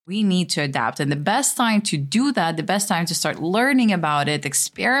We need to adapt. And the best time to do that, the best time to start learning about it,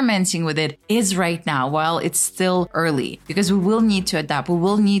 experimenting with it is right now while it's still early, because we will need to adapt. We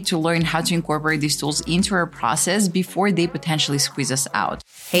will need to learn how to incorporate these tools into our process before they potentially squeeze us out.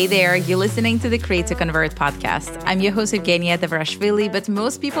 Hey there, you're listening to the Create to Convert podcast. I'm your host, Evgenia Davrashvili, but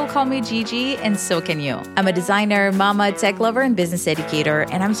most people call me Gigi, and so can you. I'm a designer, mama, tech lover, and business educator,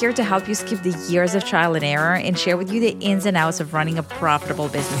 and I'm here to help you skip the years of trial and error and share with you the ins and outs of running a profitable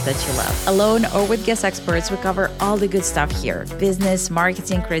business that you love. Alone or with guest experts, we cover all the good stuff here: business,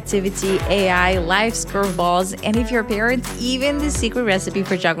 marketing, creativity, AI, life's curveballs, and if you're a parent, even the secret recipe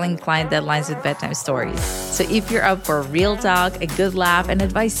for juggling client deadlines with bedtime stories. So if you're up for real talk, a good laugh, and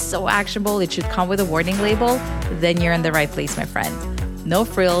advice so actionable it should come with a warning label, then you're in the right place, my friend. No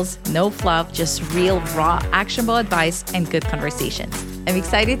frills, no fluff, just real, raw, actionable advice and good conversations. I'm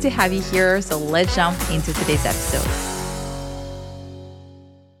excited to have you here, so let's jump into today's episode.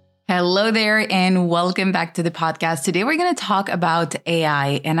 Hello there, and welcome back to the podcast. Today, we're going to talk about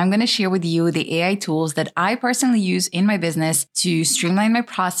AI, and I'm going to share with you the AI tools that I personally use in my business to streamline my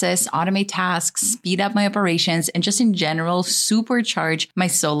process, automate tasks, speed up my operations, and just in general, supercharge my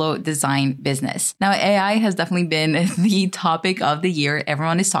solo design business. Now, AI has definitely been the topic of the year.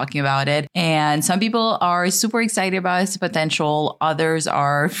 Everyone is talking about it, and some people are super excited about its potential. Others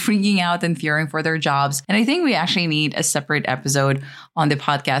are freaking out and fearing for their jobs. And I think we actually need a separate episode on the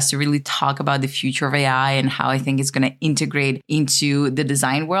podcast to really talk about the future of AI and how I think it's going to integrate into the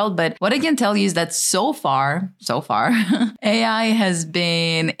design world. But what I can tell you is that so far, AI has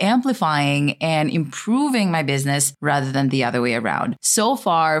been amplifying and improving my business rather than the other way around. So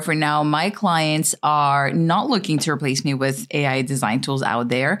far, for now, my clients are not looking to replace me with AI design tools out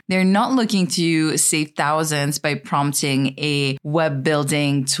there. They're not looking to save thousands by prompting a web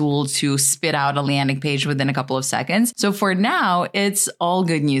building tool to spit out a landing page within a couple of seconds. So for now, it's all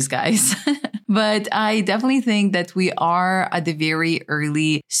good news, guys. But I definitely think that we are at the very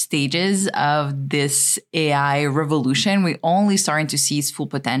early stages of this AI revolution. We're only starting to see its full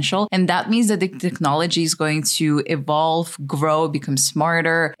potential. And that means that the technology is going to evolve, grow, become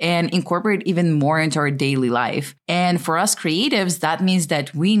smarter, and incorporate even more into our daily life. And for us creatives, that means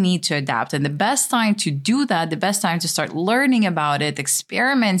that we need to adapt. And the best time to do that, the best time to start learning about it,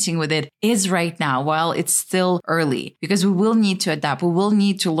 experimenting with it is right now while it's still early, because we will need to adapt. We will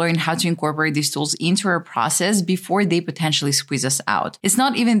need to learn how to incorporate these tools into our process before they potentially squeeze us out. It's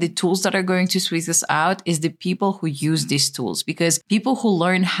not even the tools that are going to squeeze us out, it's the people who use these tools, because people who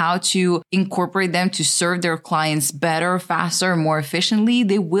learn how to incorporate them to serve their clients better, faster, more efficiently,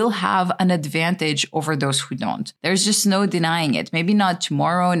 they will have an advantage over those who don't. There's just no denying it. Maybe not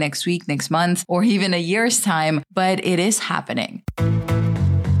tomorrow, next week, next month, or even a year's time, but it is happening.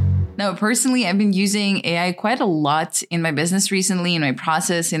 Now, personally, I've been using AI quite a lot in my business recently, in my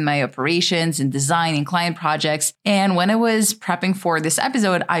process, in my operations, in design, in client projects. And when I was prepping for this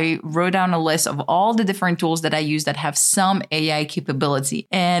episode, I wrote down a list of all the different tools that I use that have some AI capability.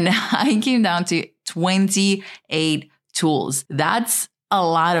 And I came down to 28 tools. That's a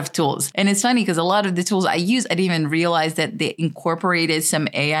lot of tools. And it's funny because a lot of the tools I use, I didn't even realize that they incorporated some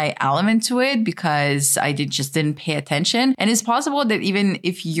AI element to it because I just didn't pay attention. And it's possible that even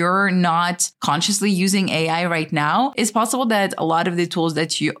if you're not consciously using AI right now, it's possible that a lot of the tools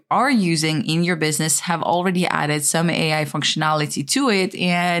that you are using in your business have already added some AI functionality to it.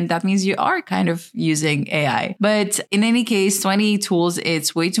 And that means you are kind of using AI. But in any case, 20 tools,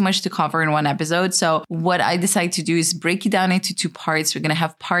 it's way too much to cover in one episode. So what I decided to do is break it down into two parts. We're going to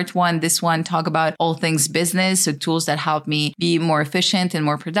have part one. This one talk about all things business, so tools that help me be more efficient and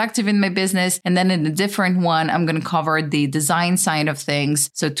more productive in my business. And then in a different one, I'm going to cover the design side of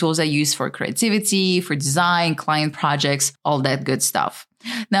things, so tools I use for creativity, for design, client projects, all that good stuff.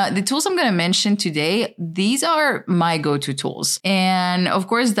 Now, the tools I'm going to mention today, these are my go-to tools. And of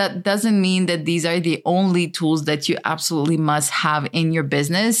course, that doesn't mean that these are the only tools that you absolutely must have in your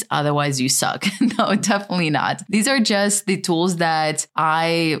business. Otherwise, you suck. No, definitely not. These are just the tools that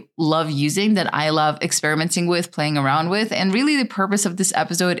I love using, that I love experimenting with, playing around with. And really, the purpose of this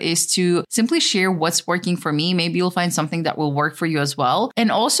episode is to simply share what's working for me. Maybe you'll find something that will work for you as well.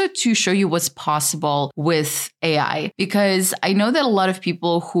 And also to show you what's possible with AI, because I know that a lot of people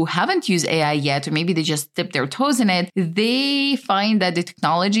who haven't used AI yet, or maybe they just dip their toes in it, they find that the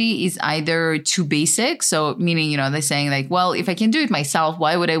technology is either too basic. So meaning, they're saying like, well, if I can do it myself,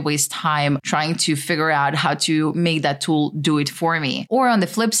 why would I waste time trying to figure out how to make that tool do it for me? Or on the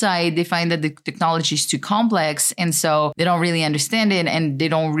flip side, they find that the technology is too complex. And so they don't really understand it and they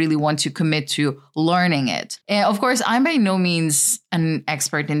don't really want to commit to learning it. And of course, I'm by no means an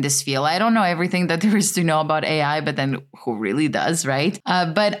expert in this field. I don't know everything that there is to know about AI, but then who really does, right?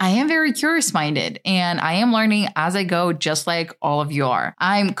 But I am very curious minded and I am learning as I go, just like all of you are.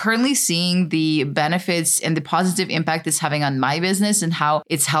 I'm currently seeing the benefits and the positive impact it's having on my business and how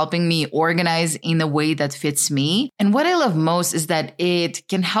it's helping me organize in a way that fits me. And what I love most is that it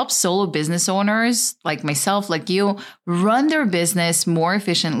can help solo business owners like myself, like you, run their business more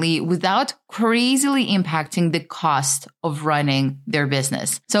efficiently without crazily impacting the cost of running their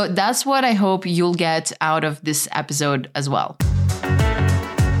business. So that's what I hope you'll get out of this episode as well.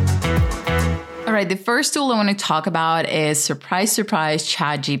 All right, the first tool I want to talk about is surprise,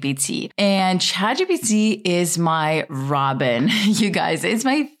 ChatGPT. And ChatGPT is my Robin. You guys, it's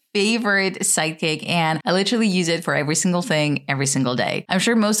my favorite sidekick, and I literally use it for every single thing every single day. I'm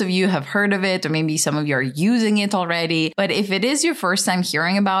sure most of you have heard of it, or maybe some of you are using it already. But if it is your first time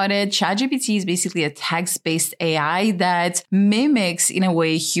hearing about it, ChatGPT is basically a text-based AI that mimics, in a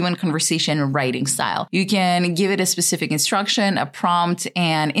way, human conversation writing style. You can give it a specific instruction, a prompt,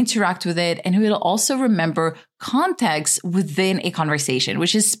 and interact with it, and it will also remember context within a conversation,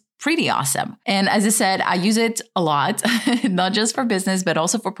 which is pretty awesome. And as I said, I use it a lot, not just for business, but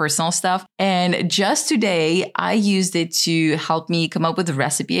also for personal stuff. And just today, I used it to help me come up with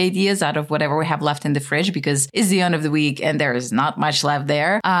recipe ideas out of whatever we have left in the fridge because it's the end of the week and there is not much left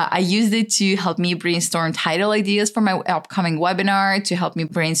there. I used it to help me brainstorm title ideas for my upcoming webinar, to help me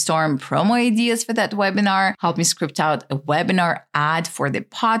brainstorm promo ideas for that webinar, help me script out a webinar ad for the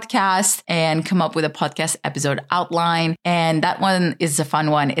podcast, and come up with a podcast episode outline. And that one is a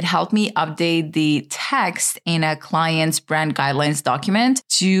fun one. It helped me update the text in a client's brand guidelines document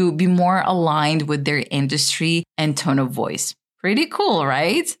to be more aligned with their industry and tone of voice. Pretty cool,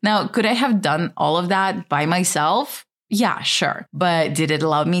 right? Now, could I have done all of that by myself? Yeah, sure. But did it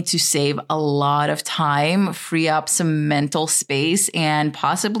allow me to save a lot of time, free up some mental space, and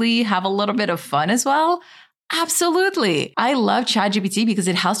possibly have a little bit of fun as well? Absolutely. I love ChatGPT because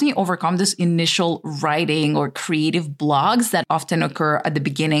it helps me overcome this initial writing or creative blocks that often occur at the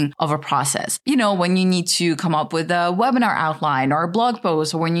beginning of a process. You know, when you need to come up with a webinar outline or a blog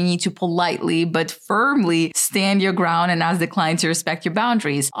post, or when you need to politely but firmly stand your ground and ask the client to respect your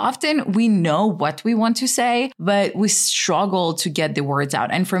boundaries. Often we know what we want to say, but we struggle to get the words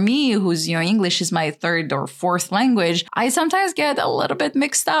out. And for me, who's, English is my third or fourth language, I sometimes get a little bit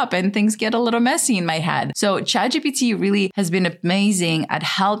mixed up and things get a little messy in my head. So ChatGPT really has been amazing at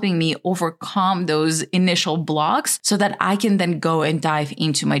helping me overcome those initial blocks so that I can then go and dive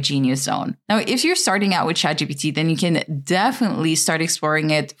into my genius zone. Now, if you're starting out with ChatGPT, then you can definitely start exploring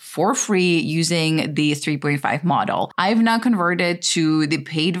it for free using the 3.5 model. I've now converted to the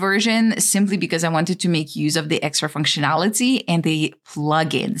paid version simply because I wanted to make use of the extra functionality and the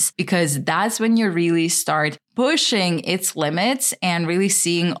plugins, because that's when you really start pushing its limits and really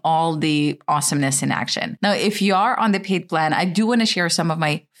seeing all the awesomeness in action. Now, if you are on the paid plan, I do want to share some of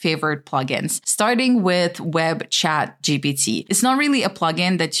my favorite plugins, starting with Web Chat GPT. It's not really a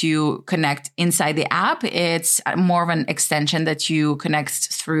plugin that you connect inside the app. It's more of an extension that you connect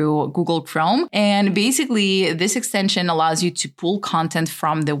through Google Chrome. And basically, this extension allows you to pull content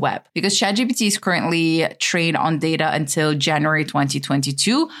from the web because ChatGPT is currently trained on data until January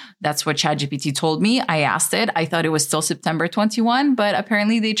 2022. That's what ChatGPT told me. I asked it. I thought it was still September 21, but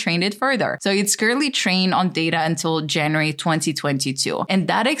apparently they trained it further. So it's currently trained on data until January 2022. And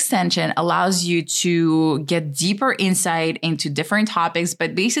that extension allows you to get deeper insight into different topics,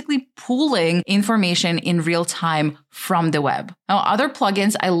 but basically pulling information in real time from the web. Now, other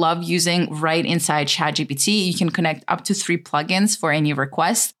plugins I love using right inside ChatGPT, you can connect up to 3 plugins for any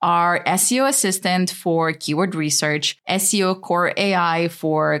request, are SEO Assistant for keyword research, SEO Core AI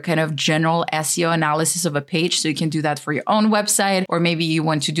for kind of general SEO analysis of a page. So you can do that for your own website, or maybe you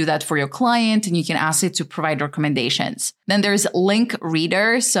want to do that for your client and you can ask it to provide recommendations. Then there's Link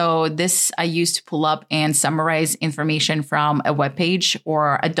Reader. So this I use to pull up and summarize information from a web page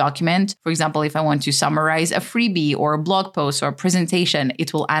or a document. For example, if I want to summarize a freebie or a blog post or a presentation,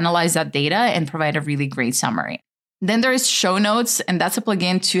 it will analyze that data and provide a really great summary. Then there is Show Notes, and that's a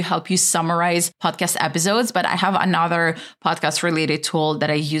plugin to help you summarize podcast episodes. But I have another podcast related tool that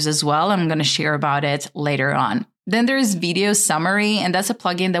I use as well. I'm going to share about it later on. Then there's Video Summary, and that's a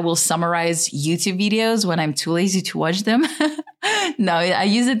plugin that will summarize YouTube videos when I'm too lazy to watch them. No, I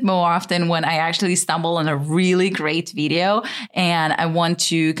use it more often when I actually stumble on a really great video and I want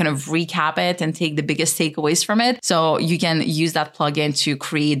to kind of recap it and take the biggest takeaways from it. So you can use that plugin to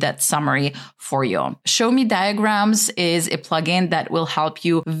create that summary for you. Show Me Diagrams is a plugin that will help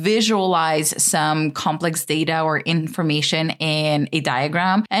you visualize some complex data or information in a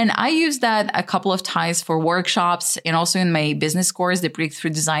diagram. And I use that a couple of times for workshops and also in my business course, the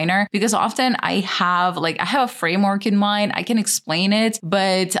Breakthrough Designer, because often I have a framework in mind. I can explain it,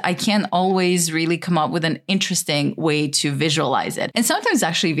 but I can't always really come up with an interesting way to visualize it. And sometimes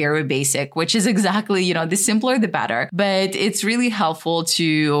actually very basic, which is exactly, the simpler, the better. But it's really helpful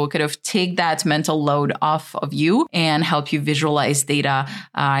to kind of take that mental load off of you and help you visualize data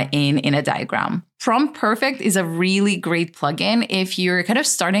in a diagram. Prompt Perfect is a really great plugin if you're kind of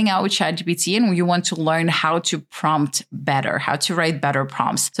starting out with ChatGPT and you want to learn how to prompt better, how to write better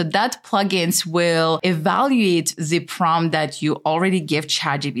prompts. So that plugins will evaluate the prompt that you already give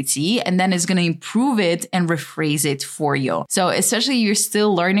ChatGPT, and then it's going to improve it and rephrase it for you. So especially you're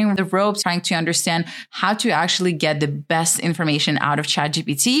still learning the ropes, trying to understand how to actually get the best information out of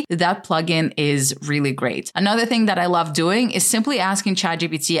ChatGPT, that plugin is really great. Another thing that I love doing is simply asking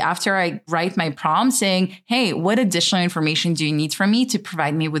ChatGPT after I write my prompt, saying, hey, what additional information do you need from me to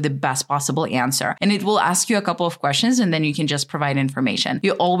provide me with the best possible answer? And it will ask you a couple of questions and then you can just provide information.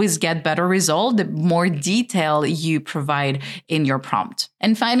 You always get better result the more detail you provide in your prompt.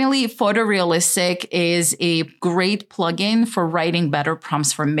 And finally, Photorealistic is a great plugin for writing better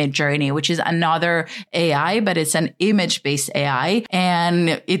prompts for Midjourney, which is another AI, but it's an image-based AI,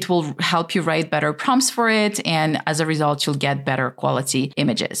 and it will help you write better prompts for it. And as a result, you'll get better quality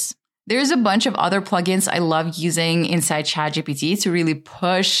images. There's a bunch of other plugins I love using inside ChatGPT to really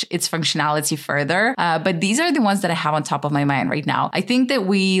push its functionality further. But these are the ones that I have on top of my mind right now. I think that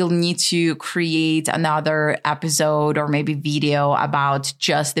we'll need to create another episode or maybe video about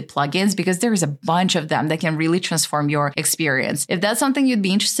just the plugins because there's a bunch of them that can really transform your experience. If that's something you'd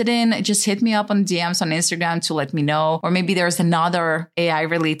be interested in, just hit me up on DMs on Instagram to let me know. Or maybe there's another AI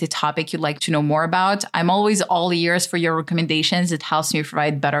related topic you'd like to know more about. I'm always all ears for your recommendations. It helps me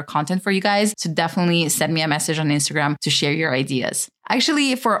provide better content for you guys. So definitely send me a message on Instagram to share your ideas.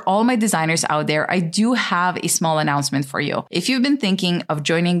 Actually, for all my designers out there, I do have a small announcement for you. If you've been thinking of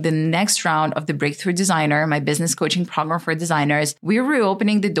joining the next round of the Breakthrough Designer, my business coaching program for designers, we're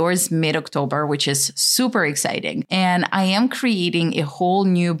reopening the doors mid-October, which is super exciting. And I am creating a whole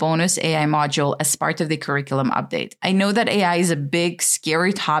new bonus AI module as part of the curriculum update. I know that AI is a big,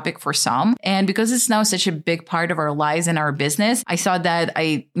 scary topic for some. And because it's now such a big part of our lives and our business, I saw that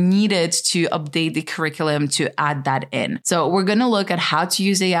I needed to update the curriculum to add that in. So we're going to look at how to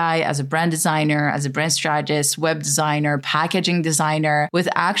use AI as a brand designer, as a brand strategist, web designer, packaging designer, with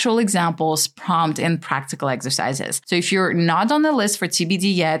actual examples, prompt, and practical exercises. So if you're not on the list for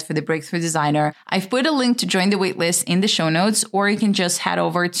TBD yet for the Breakthrough Designer, I've put a link to join the waitlist in the show notes, or you can just head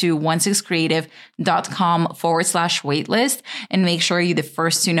over to 16creative.com/waitlist and make sure you're the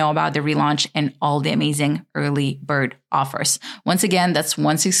first to know about the relaunch and all the amazing early bird offers. Once again, that's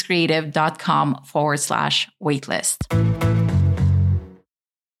 16creative.com/waitlist.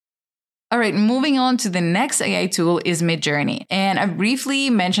 All right, moving on to the next AI tool is Midjourney. And I briefly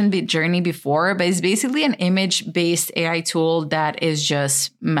mentioned Midjourney before, but it's basically an image-based AI tool that is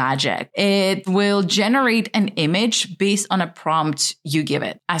just magic. It will generate an image based on a prompt you give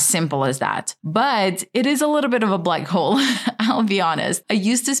it, as simple as that. But it is a little bit of a black hole, I'll be honest. I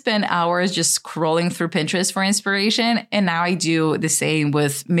used to spend hours just scrolling through Pinterest for inspiration, and now I do the same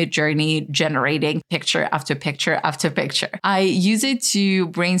with Midjourney, generating picture after picture after picture. I use it to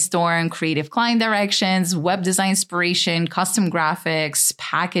brainstorm creative client directions, web design inspiration, custom graphics,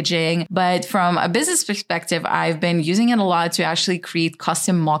 packaging. But from a business perspective, I've been using it a lot to actually create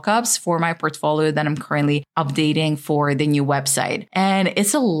custom mockups for my portfolio that I'm currently updating for the new website. And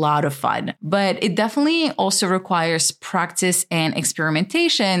it's a lot of fun, but it definitely also requires practice and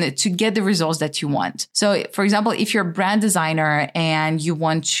experimentation to get the results that you want. So for example, if you're a brand designer and you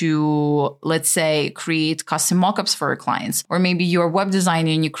want to, let's say, create custom mockups for your clients, or maybe you're a web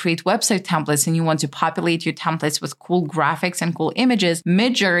designer and you create website templates and you want to populate your templates with cool graphics and cool images,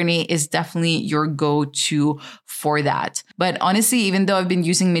 Midjourney is definitely your go-to for that. But honestly, even though I've been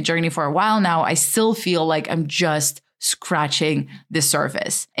using Midjourney for a while now, I still feel like I'm just scratching the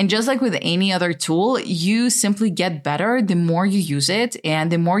surface. And just like with any other tool, you simply get better the more you use it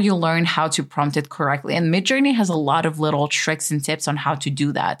and the more you learn how to prompt it correctly. And Midjourney has a lot of little tricks and tips on how to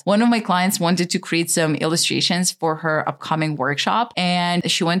do that. One of my clients wanted to create some illustrations for her upcoming workshop, and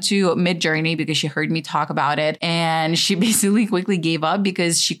she went to Midjourney because she heard me talk about it. And she basically quickly gave up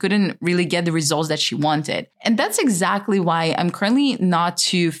because she couldn't really get the results that she wanted. And that's exactly why I'm currently not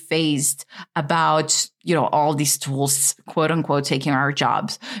too fazed about all these tools, quote unquote, taking our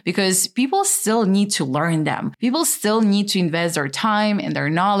jobs, because people still need to learn them. People still need to invest their time and their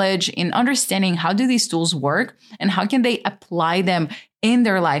knowledge in understanding how do these tools work and how can they apply them in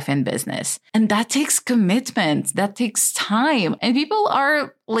their life and business. And that takes commitment. That takes time. And people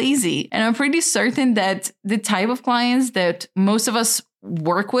are lazy. And I'm pretty certain that the type of clients that most of us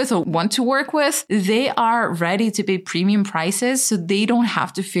work with or want to work with, they are ready to pay premium prices so they don't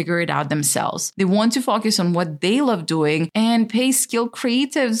have to figure it out themselves. They want to focus on what they love doing and pay skilled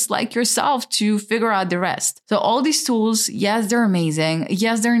creatives like yourself to figure out the rest. So all these tools, yes, they're amazing.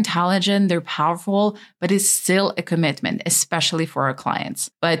 Yes, they're intelligent, they're powerful, but it's still a commitment, especially for our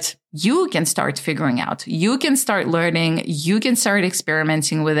clients. But you can start figuring out, you can start learning, you can start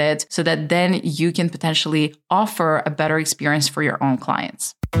experimenting with it so that then you can potentially offer a better experience for your own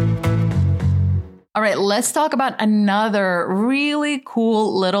clients. All right, let's talk about another really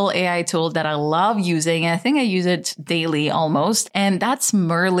cool little AI tool that I love using. And I think I use it daily almost. And that's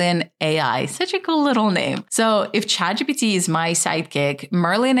Merlin AI. Such a cool little name. So if ChatGPT is my sidekick,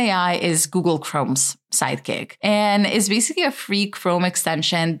 Merlin AI is Google Chrome's sidekick. And it's basically a free Chrome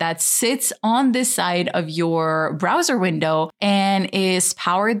extension that sits on the side of your browser window and is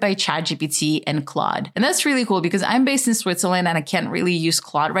powered by ChatGPT and Claude. And that's really cool because I'm based in Switzerland and I can't really use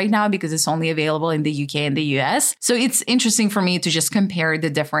Claude right now because it's only available in the UK and the US. So it's interesting for me to just compare the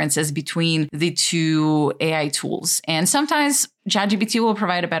differences between the two AI tools. And sometimes ChatGPT will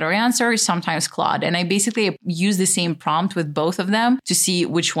provide a better answer, sometimes Claude. And I basically use the same prompt with both of them to see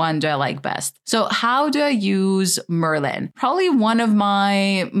which one do I like best. So how do I use Merlin? Probably one of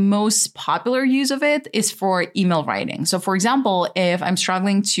my most popular use of it is for email writing. So for example, if I'm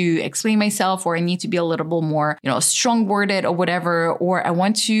struggling to explain myself or I need to be a little bit more, strong-worded or whatever, or I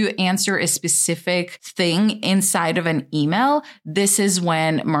want to answer a specific thing inside of an email, this is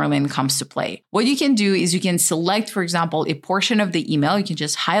when Merlin comes to play. What you can do is you can select, for example, a portion of the email. You can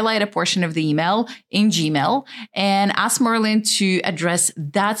just highlight a portion of the email in Gmail and ask Merlin to address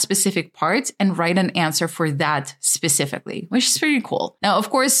that specific part and write an answer for that specifically, which is pretty cool. Now, of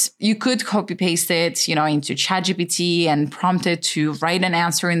course, you could copy paste it, into ChatGPT and prompt it to write an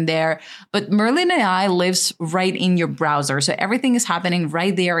answer in there. But Merlin AI lives right in your browser. So everything is happening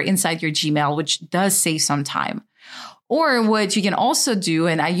right there inside your Gmail, which does save some time. Or what you can also do,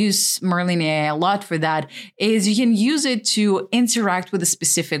 and I use Merlin AI a lot for that, is you can use it to interact with a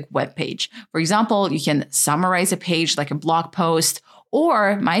specific web page. For example, you can summarize a page like a blog post,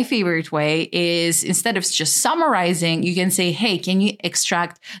 or my favorite way is instead of just summarizing, you can say, hey, can you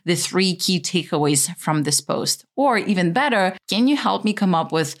extract the 3 key takeaways from this post? Or even better, can you help me come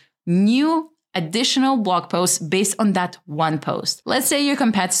up with new additional blog posts based on that one post? Let's say your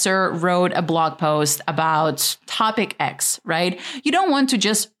competitor wrote a blog post about topic X, right? You don't want to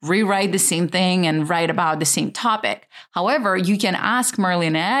just rewrite the same thing and write about the same topic. However, you can ask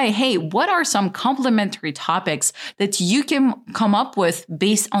Merlin AI, hey, what are some complementary topics that you can come up with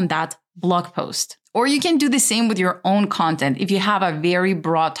based on that blog post? Or you can do the same with your own content. If you have a very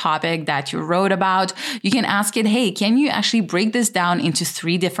broad topic that you wrote about, you can ask it, hey, can you actually break this down into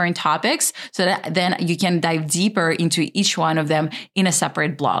 3 different topics so that then you can dive deeper into each one of them in a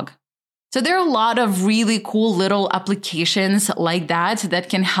separate blog? So there are a lot of really cool little applications like that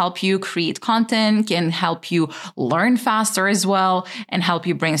can help you create content, can help you learn faster as well, and help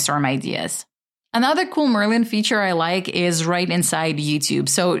you brainstorm ideas. Another cool Merlin feature I like is right inside YouTube.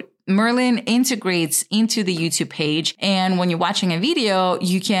 So Merlin integrates into the YouTube page. And when you're watching a video,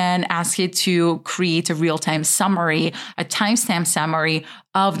 you can ask it to create a real-time summary, a timestamp summary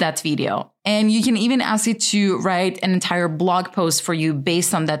of that video. And you can even ask it to write an entire blog post for you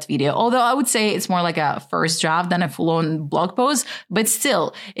based on that video. Although I would say it's more like a first draft than a full-on blog post, but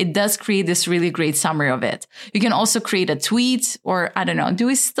still, it does create this really great summary of it. You can also create a tweet, or I don't know, do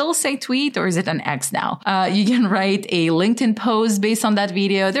we still say tweet or is it an X now? You can write a LinkedIn post based on that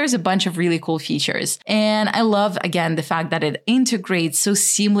video. There's a bunch of really cool features. And I love, again, the fact that it integrates so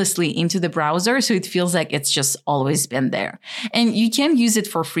seamlessly into the browser. So it feels like it's just always been there. And you can use it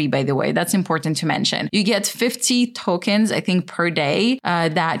for free, by the way. That's important to mention. You get 50 tokens, I think, per day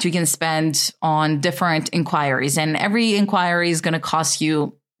that you can spend on different inquiries. And every inquiry is going to cost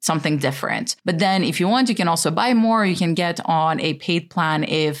you something different. But then if you want, you can also buy more. You can get on a paid plan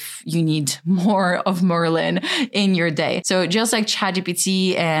if you need more of Merlin in your day. So just like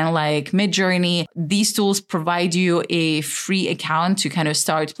ChatGPT and like Midjourney, these tools provide you a free account to kind of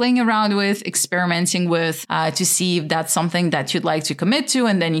start playing around with, experimenting with, to see if that's something that you'd like to commit to.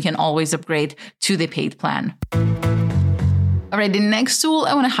 And then you can always upgrade to the paid plan. All right, the next tool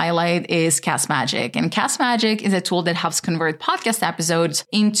I want to highlight is Cast Magic. And Cast Magic is a tool that helps convert podcast episodes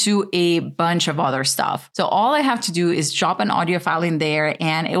into a bunch of other stuff. So all I have to do is drop an audio file in there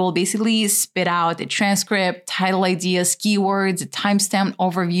and it will basically spit out a transcript, title ideas, keywords, a timestamp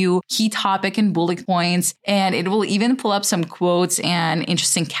overview, key topic and bullet points. And it will even pull up some quotes and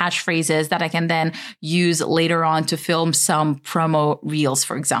interesting catchphrases that I can then use later on to film some promo reels,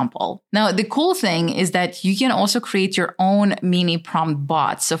 for example. Now, the cool thing is that you can also create your own mini prompt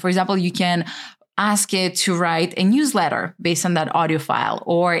bots. So for example, you can ask it to write a newsletter based on that audio file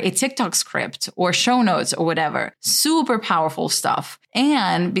or a TikTok script or show notes or whatever. Super powerful stuff.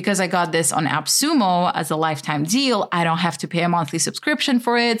 And because I got this on AppSumo as a lifetime deal, I don't have to pay a monthly subscription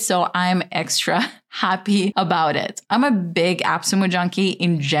for it. So I'm extra happy about it. I'm a big AppSumo junkie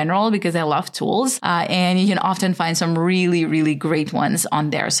in general because I love tools. And you can often find some really, really great ones on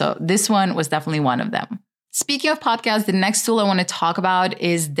there. So this one was definitely one of them. Speaking of podcasts, the next tool I want to talk about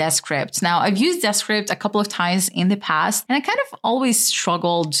is Descript. Now, I've used Descript a couple of times in the past, and I kind of always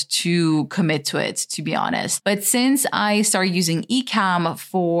struggled to commit to it, to be honest. But since I started using Ecamm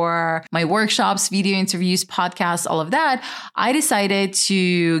for my workshops, video interviews, podcasts, all of that, I decided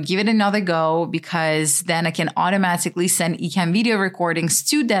to give it another go because then I can automatically send Ecamm video recordings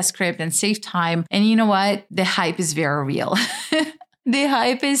to Descript and save time. And you know what? The hype is very real. The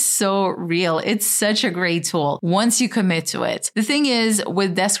hype is so real. It's such a great tool once you commit to it. The thing is,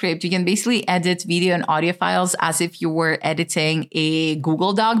 with Descript, you can basically edit video and audio files as if you were editing a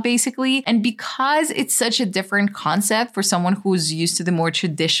Google Doc, basically. And because it's such a different concept for someone who's used to the more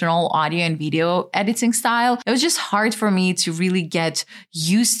traditional audio and video editing style, it was just hard for me to really get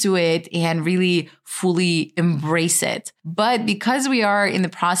used to it and really fully embrace it. But because we are in the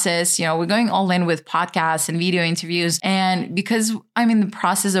process, we're going all in with podcasts and video interviews. And because I'm in the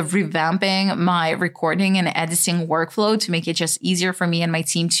process of revamping my recording and editing workflow to make it just easier for me and my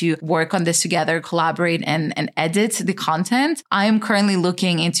team to work on this together, collaborate and edit the content, I am currently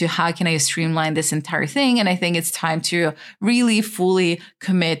looking into how can I streamline this entire thing. And I think it's time to really fully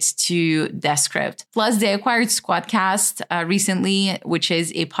commit to Descript. Plus, they acquired Squadcast recently, which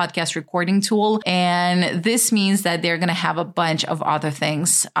is a podcast recording tool. And this means that they're going to have a bunch of other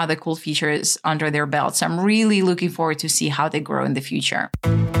things, other cool features under their belt. So I'm really looking forward to see how they grow in the future.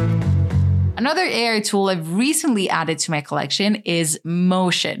 Another AI tool I've recently added to my collection is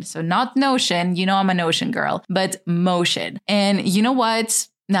Motion. So not Notion, I'm a Notion girl, but Motion. And you know what?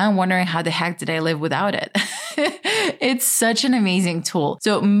 Now I'm wondering how the heck did I live without it? It's such an amazing tool.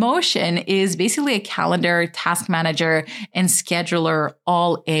 So Motion is basically a calendar, task manager, and scheduler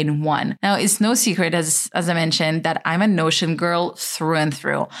all in one. Now, it's no secret, as I mentioned, that I'm a Notion girl through and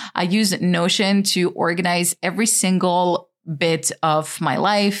through. I use Notion to organize every single bit of my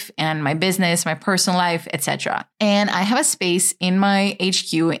life and my business, my personal life, etc. And I have a space in my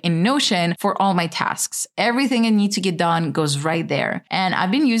HQ in Notion for all my tasks. Everything I need to get done goes right there. And I've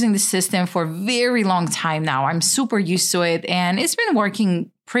been using the system for a very long time now. I'm super used to it and it's been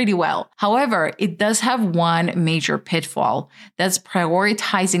working pretty well. However, it does have one major pitfall. That's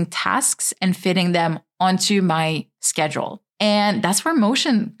prioritizing tasks and fitting them onto my schedule. And that's where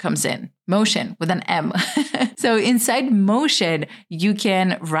Motion comes in. Motion with an M. So inside Motion, you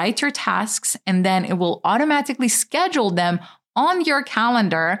can write your tasks and then it will automatically schedule them on your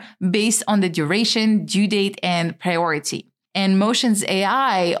calendar based on the duration, due date, and priority. And Motion's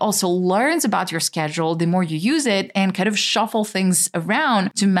AI also learns about your schedule the more you use it and kind of shuffle things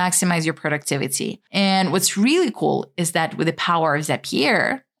around to maximize your productivity. And what's really cool is that with the power of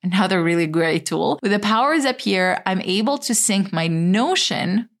Zapier, another really great tool, with the power of Zapier, I'm able to sync my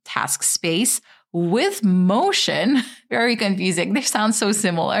Notion task space with Motion. Very confusing. They sound so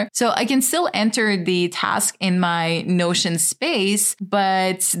similar. So I can still enter the task in my Notion space,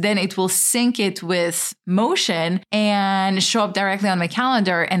 but then it will sync it with Motion and show up directly on my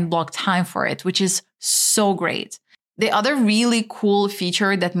calendar and block time for it, which is so great. The other really cool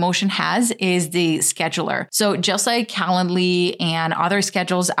feature that Motion has is the scheduler. So just like Calendly and other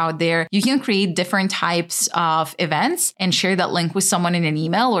schedules out there, you can create different types of events and share that link with someone in an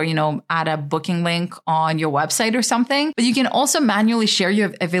email or, add a booking link on your website or something. But you can also manually share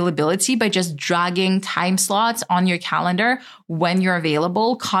your availability by just dragging time slots on your calendar when you're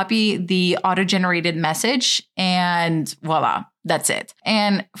available, copy the auto-generated message, and voila. That's it.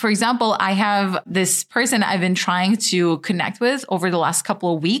 And for example, I have this person I've been trying to connect with over the last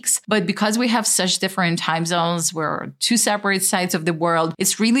couple of weeks, but because we have such different time zones, we're two separate sides of the world,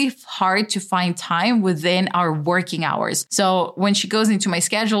 it's really hard to find time within our working hours. So when she goes into my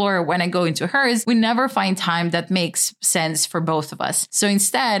schedule or when I go into hers, we never find time that makes sense for both of us. So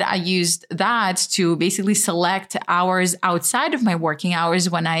instead, I used that to basically select hours outside of my working hours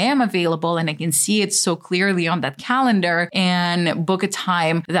when I am available, and I can see it so clearly on that calendar and book a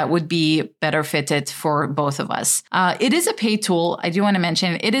time that would be better fitted for both of us. It is a paid tool. I do want to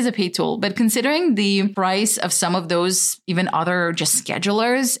mention it is a paid tool, but considering the price of some of those, even other just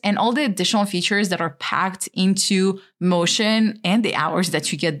schedulers and all the additional features that are packed into Motion and the hours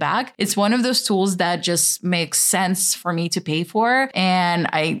that you get back, it's one of those tools that just makes sense for me to pay for. And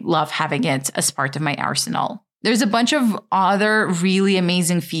I love having it as part of my arsenal. There's a bunch of other really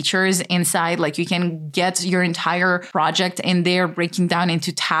amazing features inside. Like you can get your entire project in there, breaking down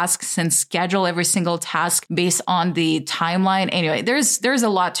into tasks and schedule every single task based on the timeline. Anyway, there's a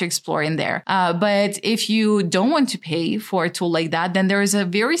lot to explore in there. But if you don't want to pay for a tool like that, then there is a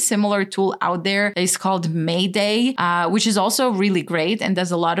very similar tool out there that is called Mayday, which is also really great and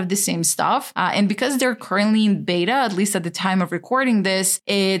does a lot of the same stuff. And because they're currently in beta, at least at the time of recording this,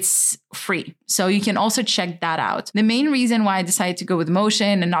 it's free. So you can also check that out. The main reason why I decided to go with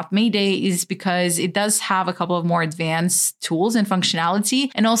Motion and not Mayday is because it does have a couple of more advanced tools and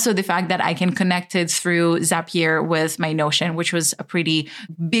functionality, and also the fact that I can connect it through Zapier with my Notion, which was a pretty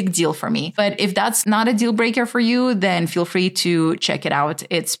big deal for me. But if that's not a deal breaker for you, then feel free to check it out.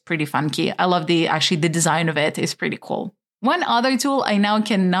 It's pretty funky. I love the design of it is pretty cool. One other tool I now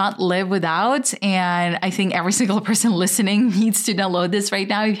cannot live without, and I think every single person listening needs to download this right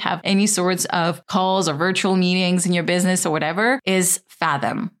now if you have any sorts of calls or virtual meetings in your business or whatever, is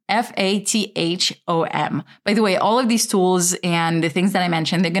Fathom. Fathom. By the way, all of these tools and the things that I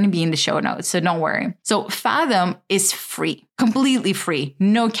mentioned, they're going to be in the show notes, so don't worry. So Fathom is free, completely free,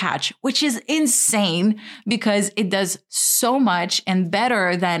 no catch, which is insane because it does so much and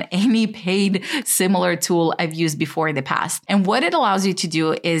better than any paid similar tool I've used before in the past. And what it allows you to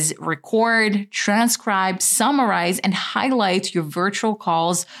do is record, transcribe, summarize, and highlight your virtual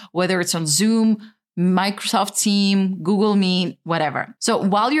calls, whether it's on Zoom, Microsoft Teams, Google Meet, whatever. So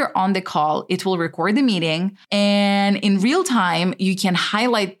while you're on the call, it will record the meeting, and in real time, you can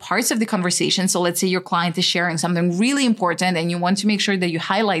highlight parts of the conversation. So let's say your client is sharing something really important and you want to make sure that you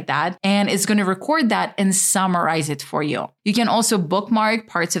highlight that, and it's going to record that and summarize it for you. You can also bookmark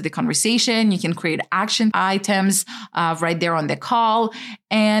parts of the conversation. You can create action items right there on the call.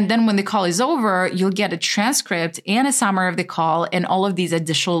 And then when the call is over, you'll get a transcript and a summary of the call and all of these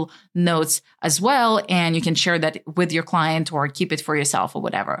additional notes as well. And you can share that with your client or keep it for yourself or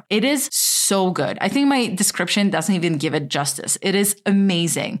whatever. It is so good. I think my description doesn't even give it justice. It is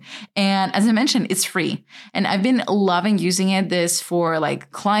amazing. And as I mentioned, it's free. And I've been loving using this for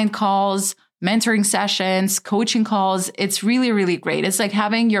like client calls, mentoring sessions, coaching calls. It's really, really great. It's like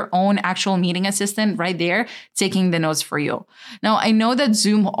having your own actual meeting assistant right there, taking the notes for you. Now, I know that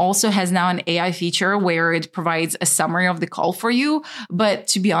Zoom also has now an AI feature where it provides a summary of the call for you. But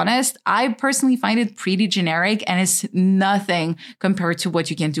to be honest, I personally find it pretty generic and it's nothing compared to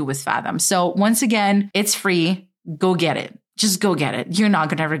what you can do with Fathom. So once again, it's free. Go get it. Just go get it. You're not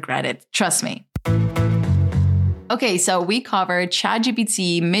going to regret it. Trust me. Okay, so we covered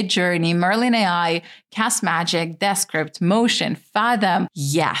ChatGPT, Midjourney, Merlin AI, Cast Magic, Descript, Motion, Fathom.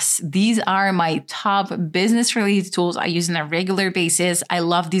 Yes, these are my top business-related tools I use on a regular basis. I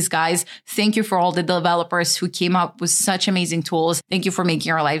love these guys. Thank you for all the developers who came up with such amazing tools. Thank you for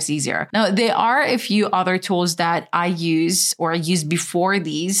making our lives easier. Now, there are a few other tools that I use or I used before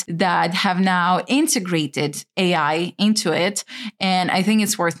these that have now integrated AI into it, and I think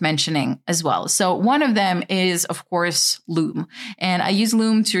it's worth mentioning as well. So one of them is, of course, Loom. And I use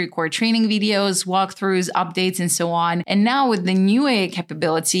Loom to record training videos, walkthroughs, updates, and so on. And now with the new AI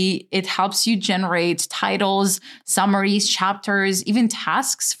capability, it helps you generate titles, summaries, chapters, even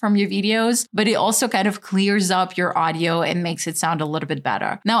tasks from your videos, but it also kind of clears up your audio and makes it sound a little bit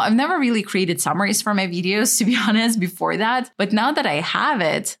better. Now, I've never really created summaries for my videos, to be honest, before that, but now that I have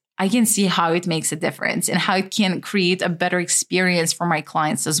it, I can see how it makes a difference and how it can create a better experience for my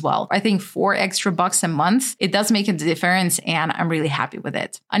clients as well. I think $4 extra a month, it does make a difference and I'm really happy with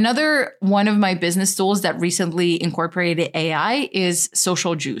it. Another one of my business tools that recently incorporated AI is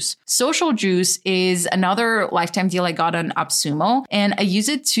Social Juice. Social Juice is another lifetime deal I got on AppSumo, and I use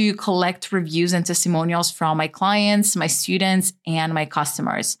it to collect reviews and testimonials from my clients, my students, and my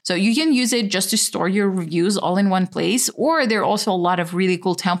customers. So you can use it just to store your reviews all in one place, or there are also a lot of really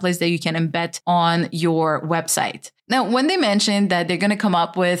cool templates templates that you can embed on your website. Now, when they mentioned that they're going to come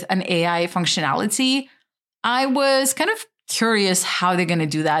up with an AI functionality, I was kind of curious how they're going to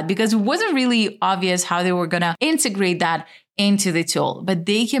do that because it wasn't really obvious how they were going to integrate that into the tool. But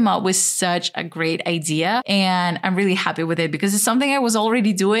they came up with such a great idea and I'm really happy with it because it's something I was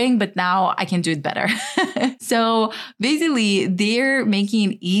already doing, but now I can do it better. So basically, they're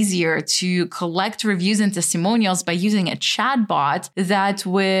making it easier to collect reviews and testimonials by using a chatbot that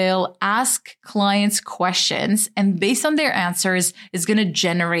will ask clients questions and based on their answers, is going to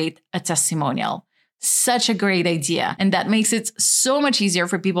generate a testimonial. Such a great idea. And that makes it so much easier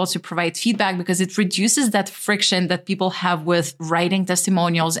for people to provide feedback because it reduces that friction that people have with writing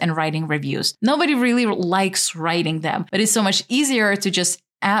testimonials and writing reviews. Nobody really likes writing them, but it's so much easier to just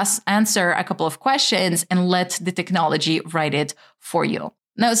answer a couple of questions and let the technology write it for you.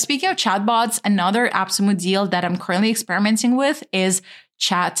 Now, speaking of chatbots, another AppSumo deal that I'm currently experimenting with is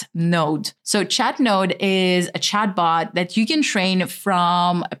ChatNode. So ChatNode is a chatbot that you can train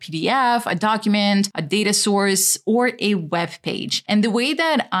from a PDF, a document, a data source, or a web page. And the way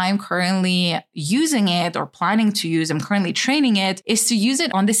that I'm currently using it or planning to use, I'm currently training it, is to use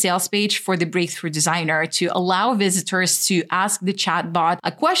it on the sales page for the Breakthrough Designer to allow visitors to ask the chatbot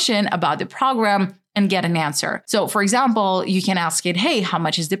a question about the program and get an answer. So for example, you can ask it, hey, how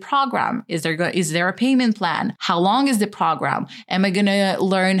much is the program? Is there a payment plan? How long is the program? Am I going to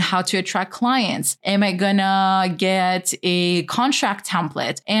learn how to attract clients? Am I going to get a contract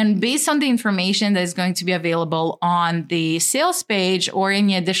template? And based on the information that is going to be available on the sales page or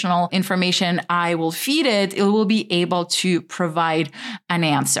any additional information I will feed it, it will be able to provide an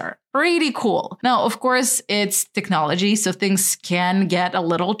answer. Pretty cool. Now, of course, it's technology, so things can get a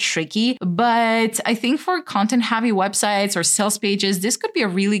little tricky, but I think for content-heavy websites or sales pages, this could be a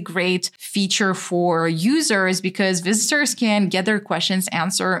really great feature for users because visitors can get their questions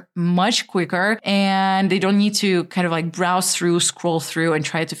answered much quicker and they don't need to kind of like browse through, scroll through, and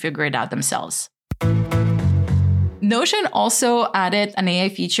try to figure it out themselves. Notion also added an AI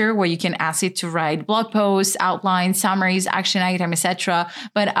feature where you can ask it to write blog posts, outlines, summaries, action item, etc.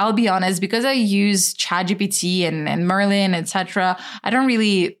 But I'll be honest, because I use ChatGPT and Merlin, etc., I don't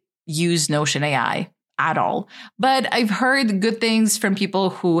really use Notion AI at all. But I've heard good things from people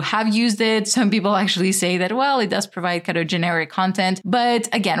who have used it. Some people actually say that, well, it does provide kind of generic content. But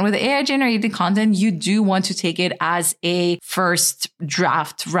again, with AI generated content, you do want to take it as a first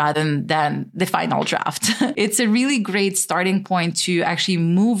draft rather than the final draft. It's a really great starting point to actually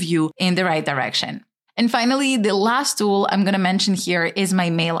move you in the right direction. And finally, the last tool I'm going to mention here is my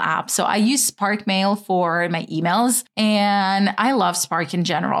mail app. So I use Spark Mail for my emails and I love Spark in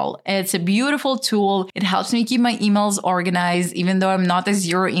general. It's a beautiful tool. It helps me keep my emails organized. Even though I'm not a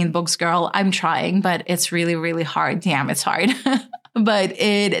zero inbox girl, I'm trying, but it's really, really hard. Damn, it's hard. But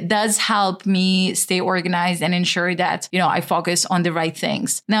it does help me stay organized and ensure that, I focus on the right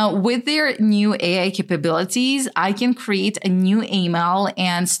things. Now, with their new AI capabilities, I can create a new email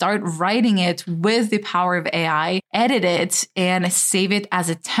and start writing it with the power of AI, edit it, and save it as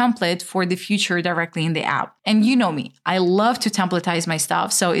a template for the future directly in the app. And you know me, I love to templatize my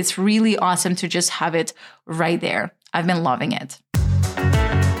stuff. So it's really awesome to just have it right there. I've been loving it.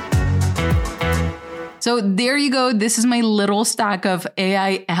 So there you go. This is my little stack of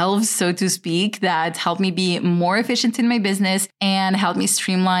AI elves, so to speak, that help me be more efficient in my business and help me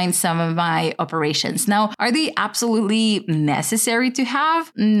streamline some of my operations. Now, are they absolutely necessary to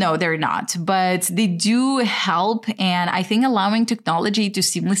have? No, they're not, but they do help. And I think allowing technology to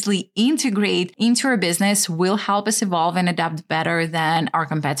seamlessly integrate into our business will help us evolve and adapt better than our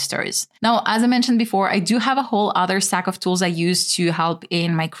competitors. Now, as I mentioned before, I do have a whole other stack of tools I use to help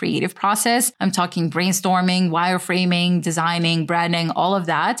in my creative process. I'm talking brainstorming, wireframing, designing, branding, all of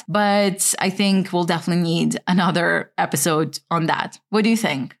that. But I think we'll definitely need another episode on that. What do you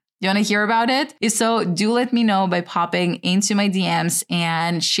think? You want to hear about it? If so, do let me know by popping into my DMs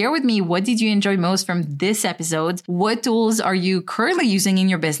and share with me what did you enjoy most from this episode? What tools are you currently using in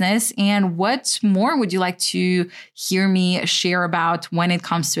your business? And what more would you like to hear me share about when it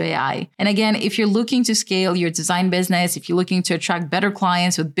comes to AI? And again, if you're looking to scale your design business, if you're looking to attract better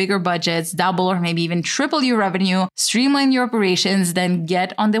clients with bigger budgets, double or maybe even triple your revenue, streamline your operations, then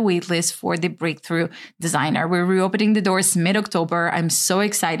get on the waitlist for the Breakthrough Designer. We're reopening the doors mid-October. I'm so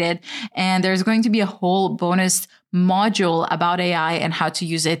excited. And there's going to be a whole bonus module about AI and how to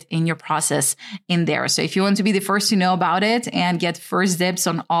use it in your process in there. So if you want to be the first to know about it and get first dibs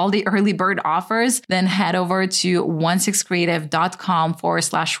on all the early bird offers, then head over to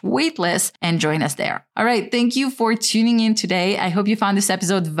 16creative.com/waitlist and join us there. All All right. Thank you for tuning in today. I hope you found this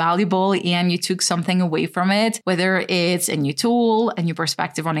episode valuable and you took something away from it, whether it's a new tool, a new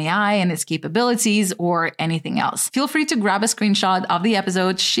perspective on AI and its capabilities, or anything else. Feel free to grab a screenshot of the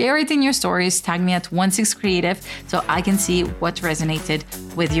episode, share it in your stories, tag me at 16creative so I can see what resonated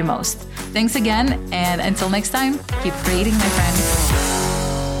with you most. Thanks again. And until next time, keep creating, my friends.